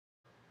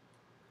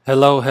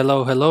Hello,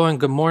 hello, hello, and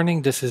good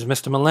morning. This is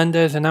Mr.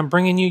 Melendez, and I'm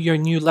bringing you your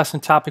new lesson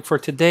topic for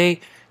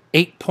today,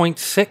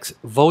 8.6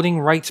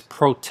 Voting Rights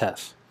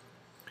Protests.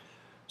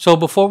 So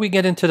before we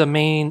get into the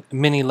main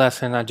mini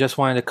lesson, I just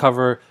wanted to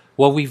cover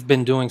what we've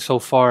been doing so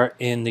far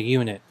in the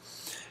unit.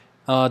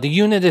 The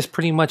unit is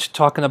pretty much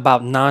talking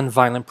about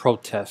nonviolent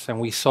protests, and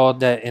we saw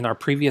that in our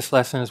previous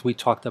lessons we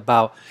talked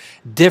about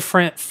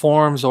different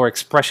forms or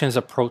expressions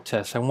of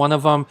protest, and one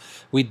of them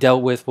we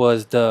dealt with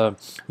was the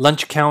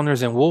lunch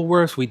counters in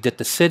Woolworths. We did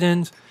the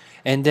sit-ins,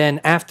 and then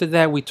after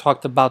that we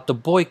talked about the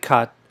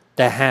boycott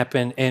that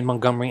happened in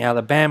Montgomery,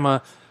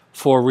 Alabama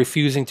for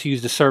refusing to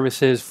use the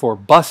services for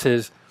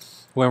buses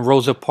when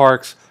Rosa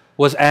Parks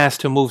was asked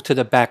to move to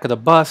the back of the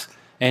bus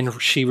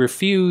and she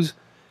refused.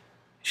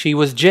 She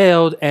was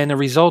jailed, and the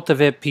result of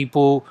it,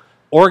 people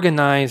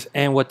organized,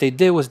 and what they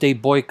did was they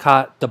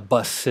boycott the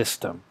bus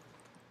system.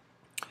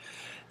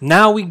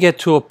 Now we get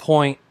to a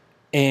point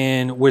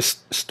and we're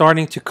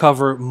starting to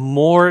cover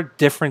more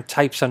different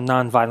types of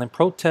nonviolent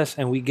protests,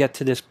 and we get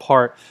to this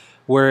part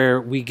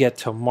where we get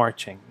to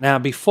marching. Now,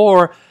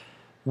 before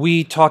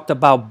we talked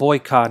about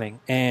boycotting,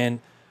 and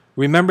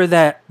remember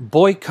that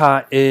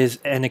boycott is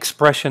an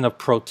expression of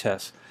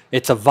protest.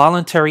 It's a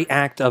voluntary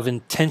act of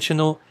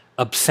intentional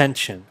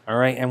abstention, all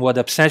right? And what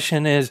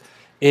abstention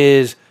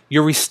is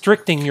you're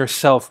restricting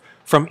yourself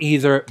from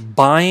either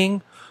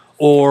buying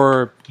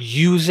or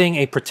using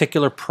a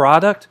particular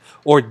product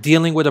or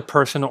dealing with a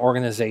person or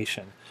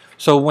organization.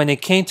 So when it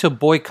came to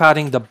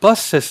boycotting the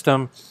bus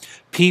system,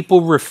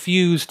 people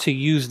refused to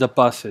use the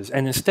buses,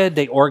 and instead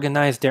they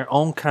organized their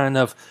own kind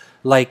of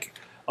like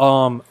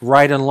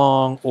ride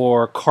along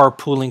or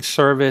carpooling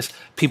service.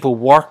 People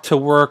walked to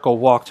work or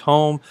walked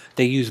home.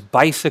 They used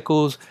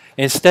bicycles.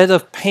 Instead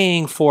of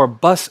paying for a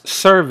bus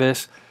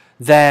service,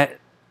 that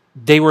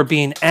they were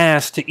being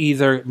asked to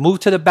either move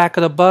to the back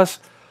of the bus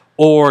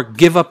or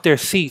give up their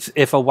seats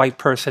if a white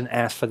person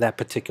asked for that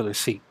particular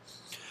seat.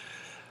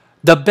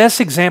 The best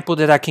example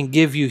that I can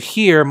give you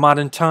here,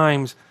 modern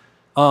times,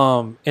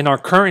 in our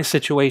current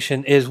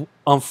situation, is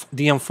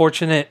the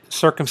unfortunate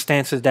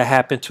circumstances that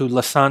happened to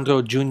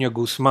Lisandro Jr.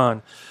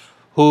 Guzman,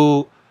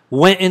 who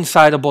went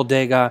inside a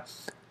bodega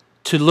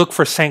to look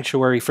for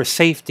sanctuary, for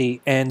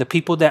safety, and the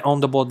people that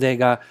owned the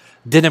bodega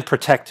didn't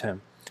protect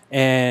him.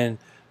 And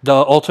the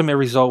ultimate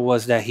result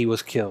was that he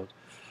was killed.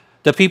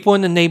 The people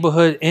in the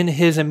neighborhood, in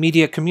his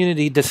immediate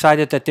community,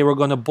 decided that they were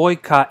going to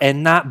boycott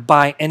and not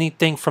buy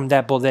anything from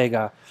that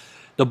bodega.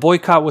 The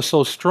boycott was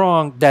so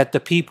strong that the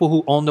people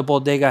who owned the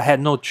bodega had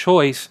no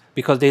choice,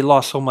 because they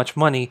lost so much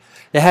money,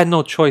 they had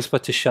no choice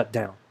but to shut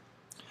down.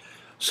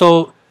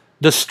 So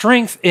the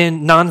strength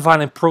in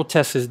nonviolent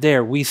protests is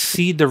there. We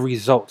see the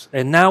results.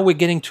 And now we're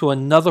getting to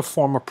another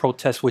form of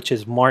protest, which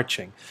is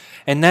marching.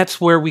 And that's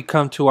where we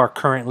come to our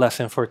current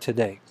lesson for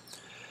today.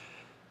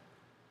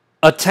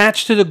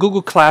 Attached to the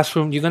Google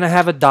Classroom, you're going to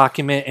have a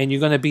document, and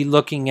you're going to be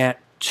looking at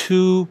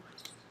two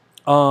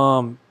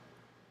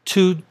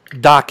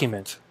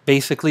documents.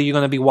 Basically, you're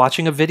going to be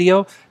watching a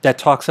video that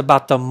talks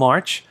about the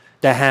march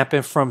that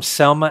happened from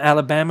Selma,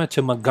 Alabama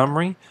to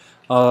Montgomery.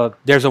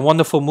 There's a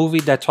wonderful movie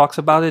that talks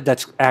about it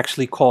that's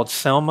actually called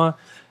Selma,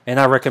 and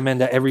I recommend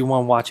that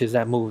everyone watches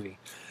that movie.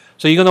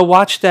 So you're going to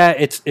watch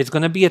that. It's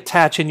going to be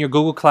attached in your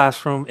Google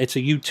Classroom. It's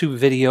a YouTube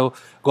video.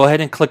 Go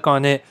ahead and click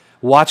on it.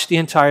 Watch the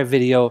entire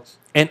video.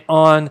 And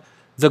on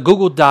the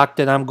Google Doc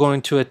that I'm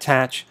going to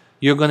attach,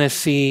 you're going to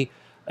see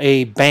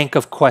a bank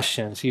of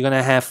questions. You're going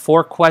to have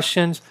 4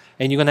 questions,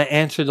 and you're going to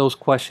answer those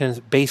questions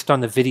based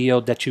on the video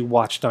that you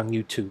watched on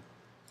YouTube.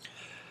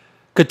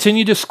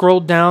 Continue to scroll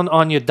down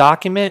on your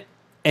document,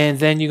 and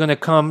then you're going to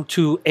come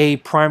to a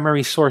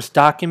primary source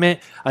document,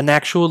 an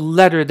actual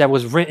letter that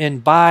was written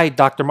by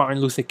Dr.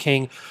 Martin Luther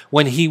King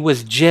when he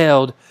was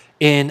jailed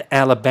in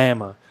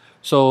Alabama.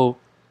 So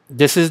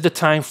this is the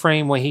time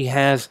frame when he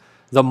has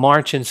the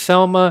march in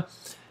Selma,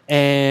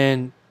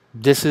 and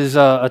this is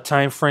a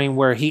time frame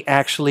where he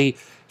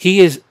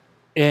is,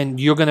 and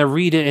you're going to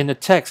read it in the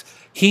text,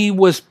 he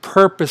was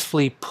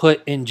purposefully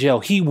put in jail.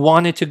 He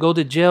wanted to go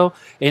to jail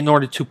in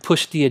order to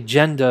push the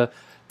agenda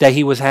that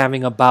he was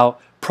having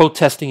about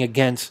protesting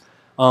against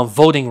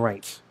voting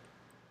rights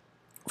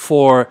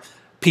for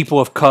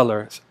people of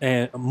color,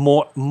 and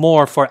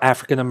more for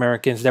African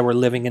Americans that were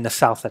living in the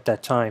South at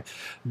that time.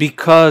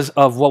 Because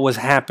of what was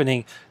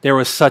happening, there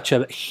was such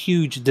a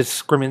huge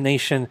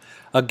discrimination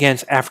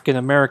against African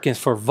Americans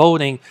for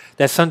voting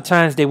that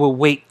sometimes they would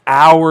wait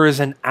hours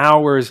and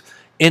hours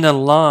in a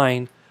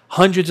line,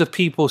 hundreds of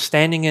people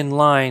standing in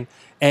line,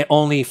 and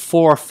only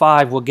 4 or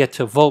 5 will get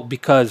to vote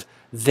because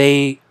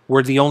they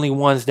were the only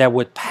ones that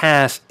would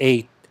pass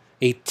a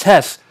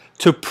test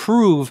to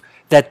prove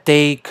that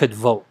they could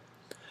vote.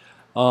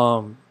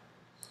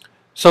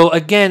 So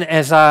again,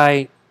 as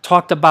I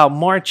talked about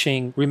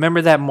marching,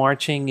 remember that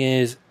marching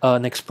is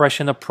an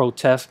expression of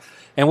protest.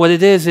 And what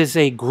it is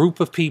a group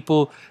of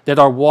people that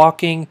are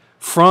walking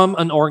from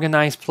an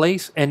organized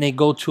place, and they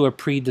go to a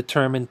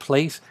predetermined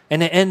place,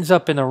 and it ends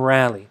up in a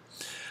rally.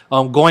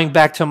 Going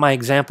back to my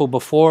example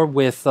before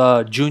with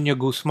Junior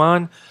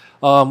Guzman,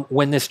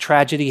 when this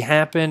tragedy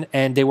happened,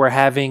 and they were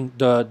having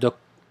the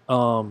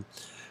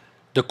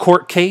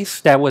court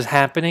case that was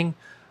happening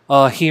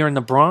here in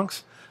the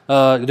Bronx.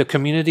 The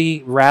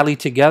community rallied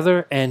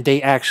together, and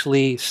they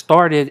actually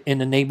started in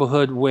the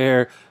neighborhood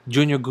where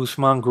Junior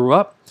Guzman grew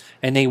up.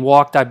 And they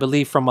walked, I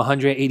believe, from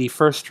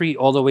 181st Street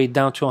all the way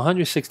down to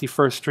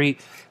 161st Street.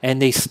 And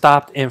they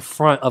stopped in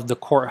front of the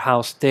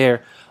courthouse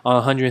there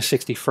on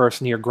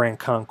 161st near Grand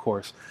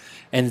Concourse.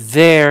 And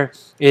there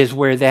is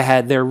where they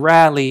had their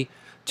rally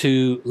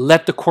to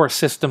let the court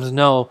systems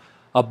know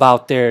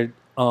about their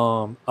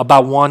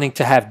about wanting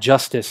to have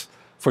justice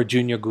for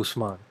Junior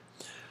Guzman.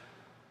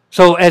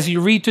 So as you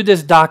read through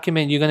this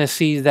document, you're going to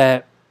see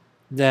that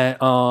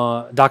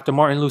Dr.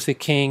 Martin Luther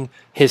King,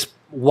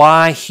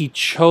 why he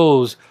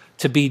chose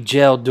to be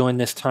jailed during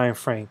this time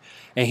frame,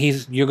 and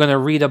you're going to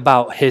read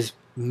about his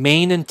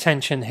main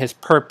intention, his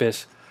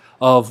purpose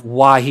of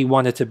why he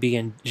wanted to be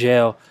in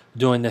jail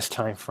during this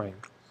time frame.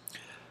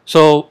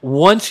 So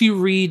once you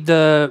read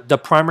the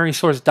primary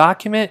source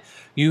document,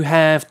 you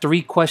have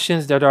 3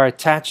 questions that are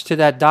attached to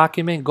that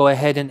document. Go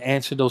ahead and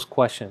answer those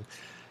questions.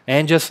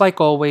 And just like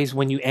always,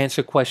 when you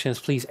answer questions,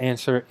 please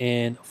answer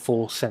in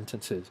full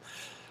sentences.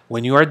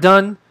 When you are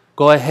done,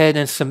 go ahead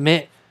and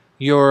submit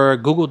your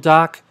Google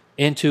Doc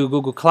into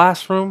Google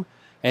Classroom,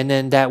 and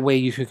then that way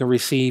you can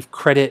receive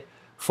credit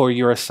for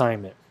your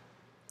assignment.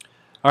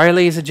 All right,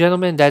 ladies and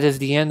gentlemen, that is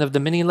the end of the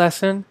mini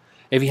lesson.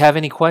 If you have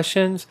any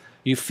questions,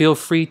 you feel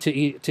free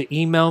to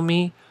email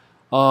me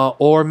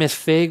or Miss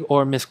Fig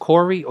or Miss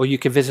Corey, or you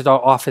can visit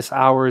our office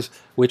hours,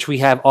 which we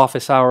have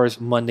office hours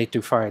Monday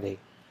through Friday.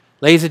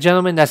 Ladies and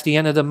gentlemen, that's the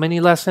end of the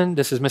mini lesson.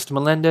 This is Mr.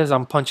 Melendez.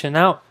 I'm punching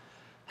out.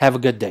 Have a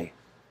good day.